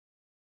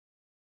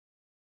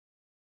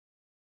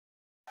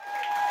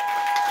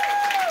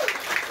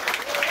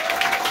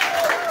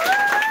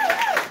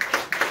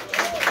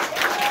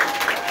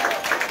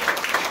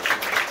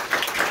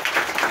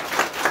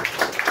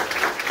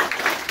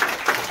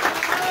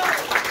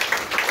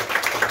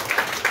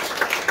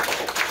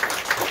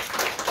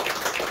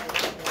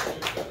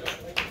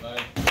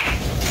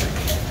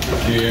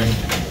here.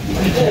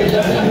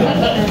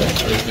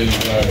 First thing you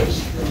learn is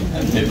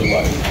hit the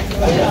light.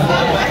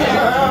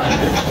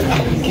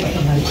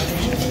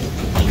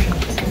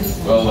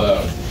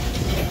 Well,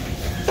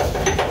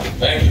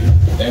 thank you.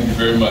 Thank you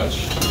very much.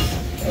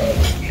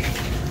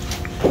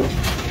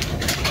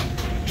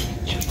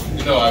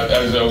 You know,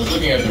 as I was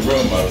looking at the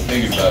room, I was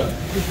thinking about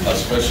how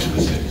special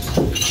this is.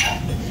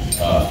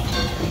 A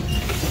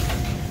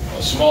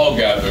small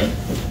gathering,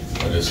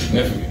 but a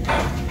significant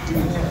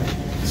gathering.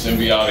 The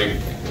symbiotic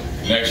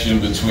connection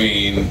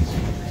between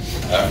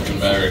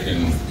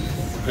African-American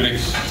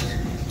critics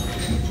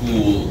and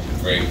pool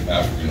of great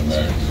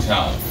African-American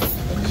talent.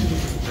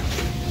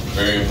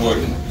 Very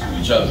important to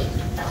each other,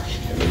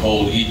 and we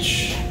hold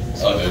each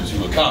other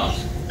to account.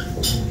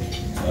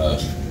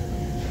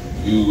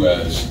 You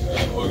as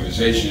an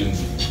organization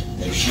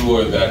make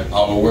sure that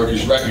our work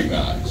is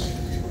recognized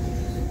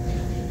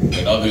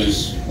when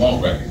others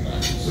won't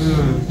recognize us.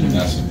 And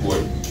that's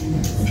important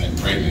and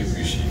greatly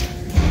appreciated.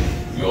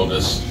 You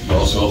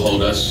also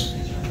hold us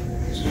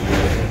to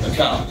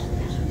account.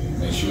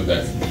 Make sure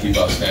that we keep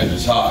our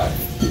standards high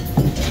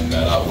and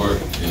that our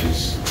work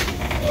is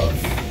of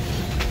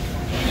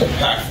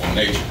impactful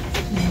nature.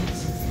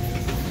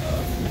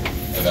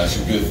 And that's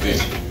a good thing,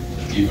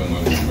 even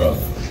when we rub.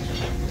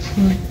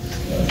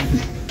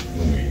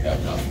 When we have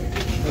conflict.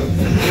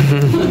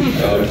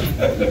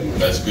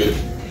 That's good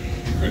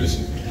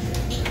criticism.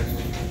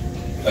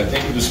 I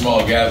think of the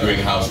small gathering,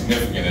 how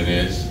significant it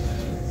is,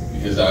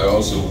 because I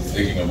also was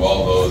thinking of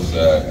all those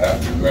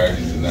African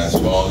Americans in that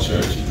small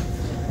church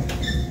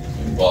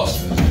in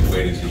Boston who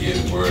waited to hear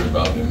the word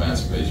about the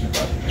Emancipation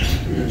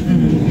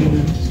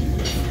Proclamation.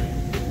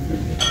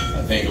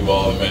 I think of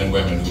all the men and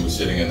women who were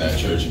sitting in that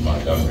church in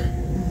Montgomery,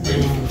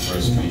 waiting for the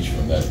first speech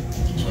from that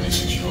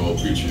 26-year-old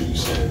preacher who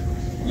said,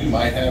 "We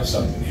might have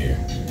something here."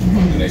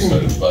 And they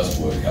started the bus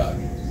boycott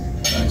in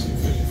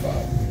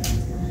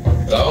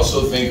 1955. But I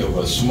also think of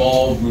a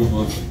small group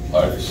of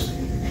artists,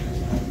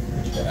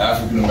 the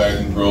African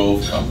American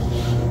Grove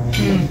Company,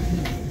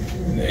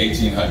 in the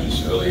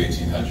 1800s, early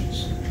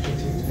 1800s.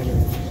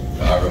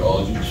 Ira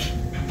Aldrich,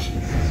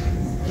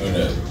 doing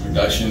a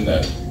production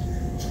that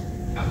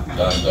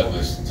John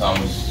Douglas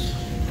Thomas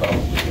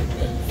probably would have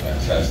been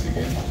fantastic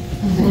in,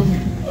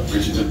 of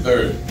Richard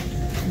III.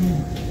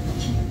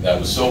 That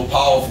was so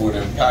powerful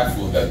and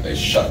impactful that they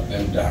shut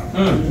them down.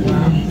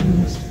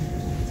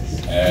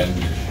 And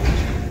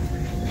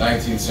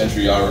 19th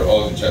century Ira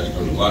Aldrich had to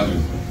go to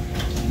London to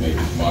make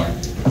his mark.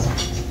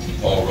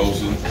 Paul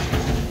Rosen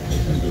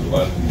had to go to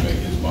London to make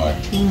his mark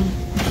in the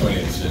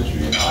 20th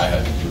century, and I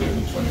had to do it in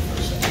the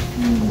 21st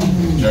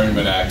century.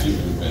 Journeyman actor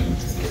who'd been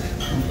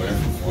doing it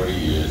for 40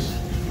 years,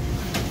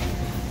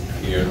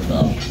 here and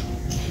about.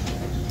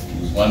 He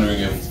was wondering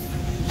if his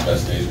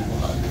best days were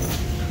behind him.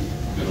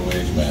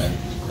 Middle-aged man,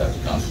 have to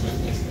contemplate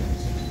those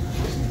things.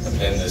 And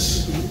then this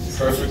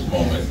perfect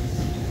moment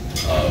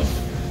of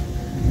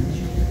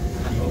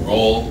a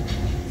role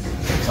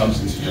that comes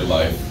into your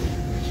life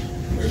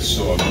where it's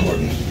so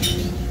important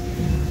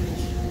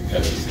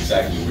because it's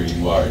exactly where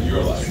you are in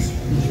your life.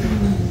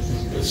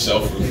 Where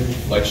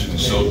self-reflection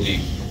is so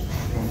deep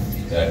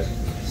that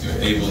you're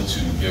able to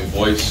give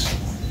voice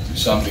to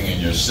something in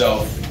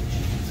yourself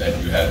that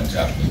you hadn't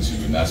tapped into,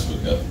 and that's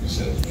what Death of a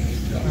Salesman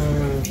has done.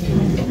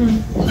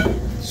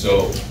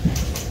 So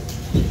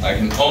I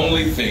can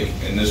only think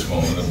in this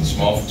moment of the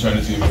small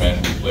fraternity of men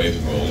who played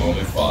the role,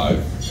 only 5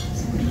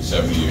 in the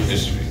 70-year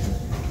history.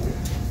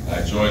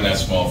 I joined that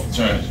small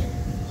fraternity.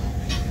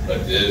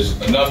 But there's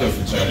another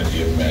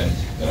fraternity of men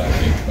that I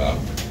think about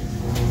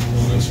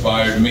who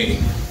inspired me,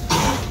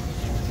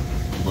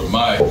 who were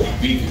my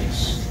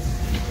beacons.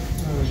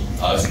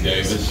 Ossie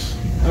Davis,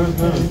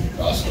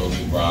 Roscoe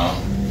Lee Brown,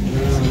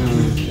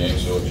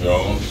 James Earl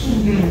Jones,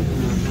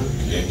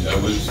 James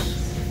Edwards,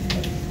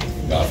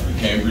 Godfrey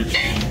Cambridge,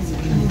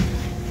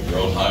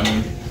 Earl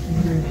Hyman,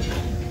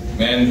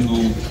 men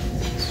who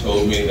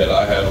told me that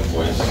I had a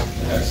voice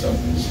and had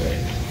something to say,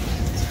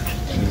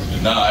 and who were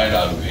denied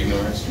out of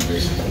ignorance and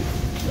racism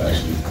to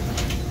actually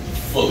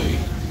fully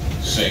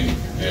sing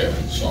their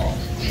song.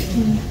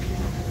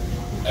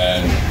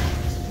 And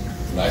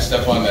when I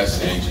step on that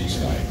stage each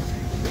night,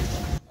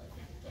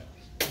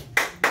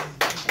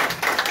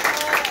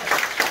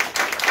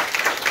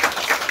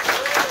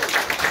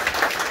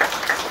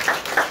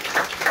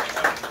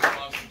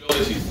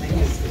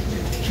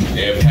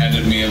 they have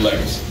handed me a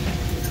legacy,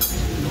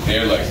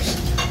 their legacy,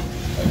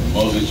 like the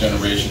Moses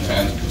generation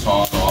hands the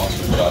baton off to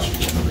the Joshua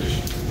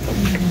generation.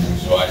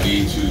 So I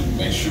need to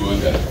make sure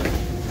that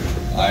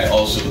I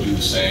also do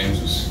the same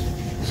to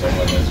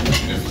someone that's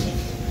magnificent,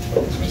 to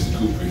Mr.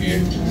 Cooper here,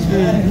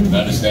 and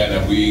understand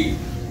that we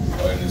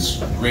are in this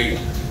great,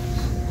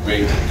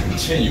 great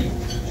continuum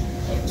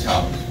of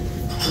talent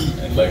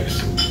and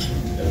legacy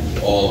that we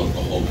all are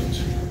beholden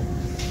to.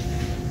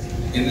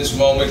 In this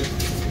moment, I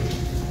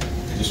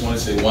just want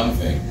to say one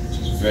thing, which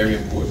is very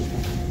important.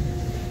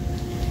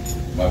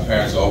 My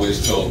parents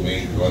always told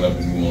me, growing up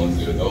in New Orleans,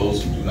 there are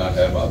those who do not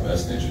have our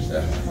best interests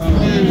at heart.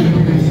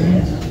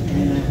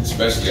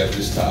 Especially at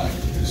this time,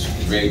 this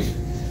great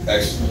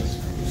excellence,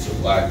 It's a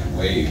black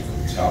wave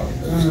of talent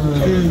that's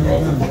coming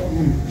across the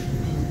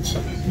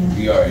world.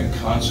 We are in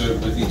concert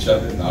with each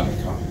other, not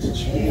in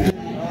competition.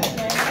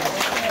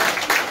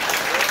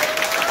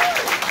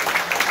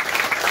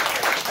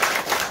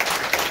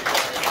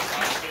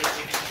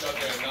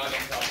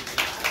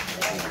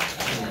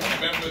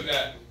 Remember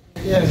that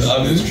as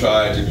others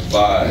try to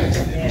divide,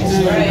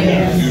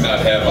 we do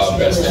not have our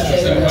best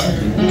interests at heart.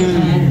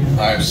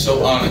 I am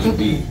so honored to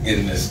be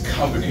in this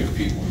company of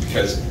people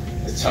because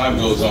as time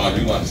goes on,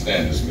 you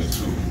understand this,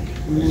 Ms.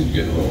 Cooper, as you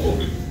get a little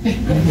older.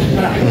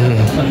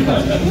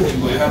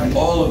 We have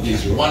all of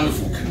these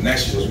wonderful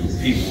connections with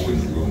people in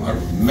the room. I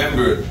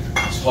remember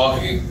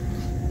talking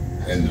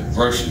in the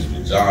brushes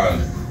with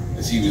John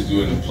as he was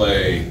doing the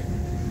play.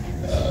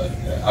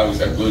 I was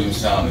at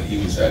Williamstown and he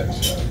was at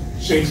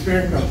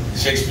Shakespeare Company.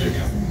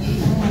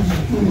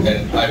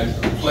 And I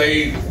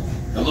played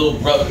the little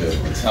brother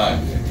at the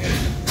time.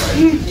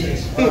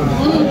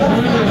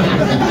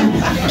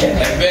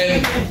 And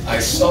then I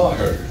saw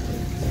her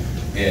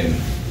in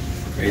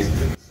Crazy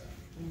Business.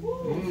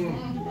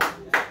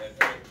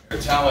 Her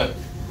talent,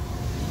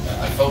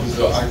 I felt as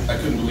though I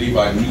couldn't believe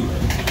I knew her.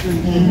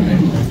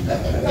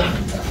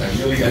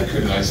 I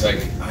couldn't. I was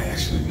like, I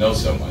actually know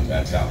someone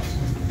that talented.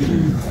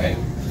 Right?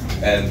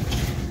 And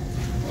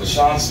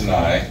LaChance and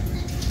I,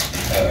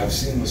 I've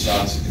seen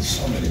LaChance in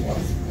so many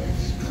wonderful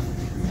things.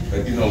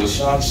 But you know,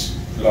 LaChance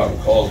put out a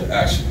call to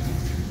action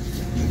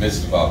in the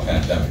midst of our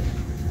pandemic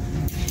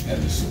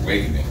and this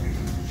awakening,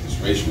 this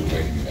racial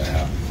awakening that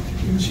happened.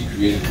 She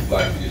created the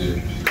Black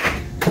Theater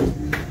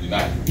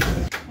United.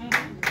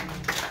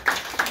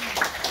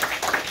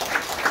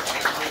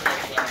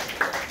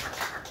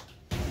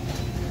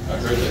 I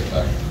heard that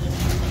back.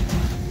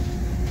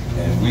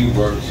 And we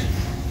worked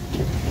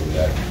for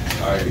that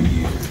entire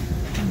year,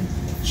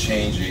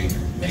 changing,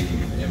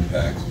 making an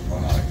impact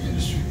on our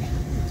industry.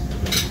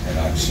 And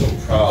I'm so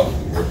proud of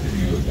the work that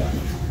you have done,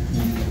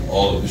 and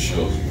all of the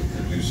shows you're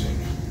producing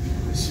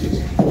this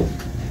season.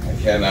 I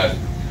cannot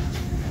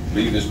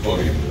leave this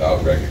podium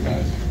without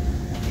recognizing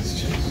Ms.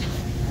 Chase.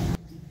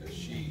 Because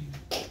she,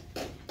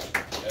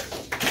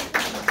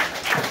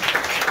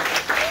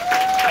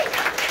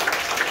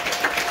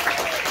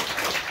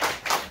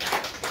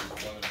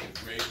 one of the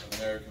great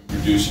American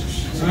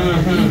producers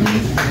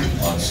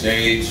on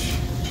stage,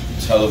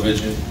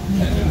 television,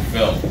 and in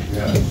film.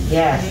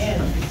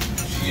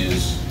 She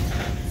is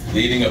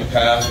leading a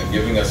path and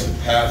giving us a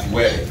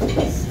pathway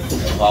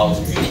of how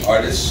to be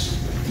artists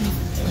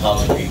and how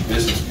to be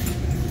business people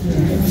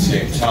at the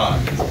same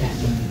time,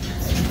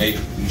 and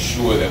making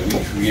sure that we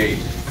create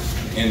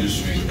an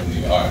industry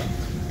in the art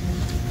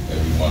that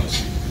we want to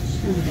see.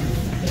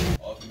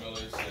 Arthur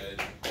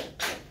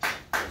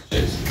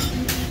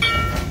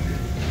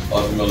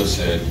Miller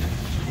said,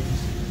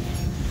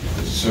 there's a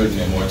certain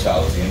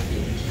immortality in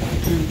feeling,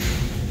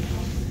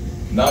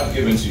 not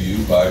given to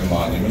you by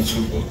monuments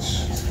or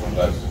books,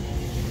 but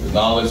the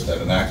knowledge that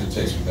an actor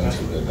takes with them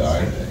till their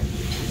dying day.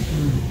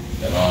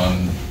 And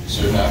on a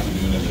certain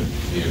afternoon in the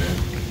theater,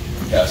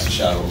 cast the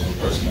shadow of a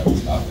person that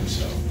was not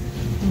themselves.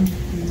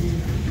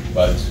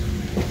 But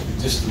the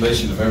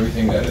distillation of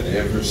everything that they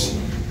had ever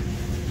seen,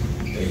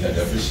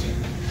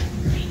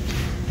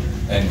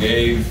 and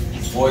gave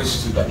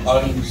voice to the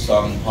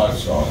unsung heart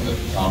song that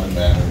the common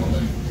man and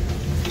woman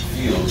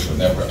feels but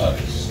never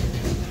utters.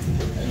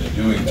 And in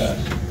doing that,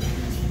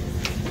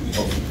 we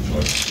hope to enjoy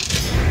it.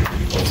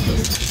 We hope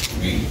that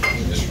we,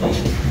 in this room,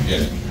 from the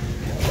beginning,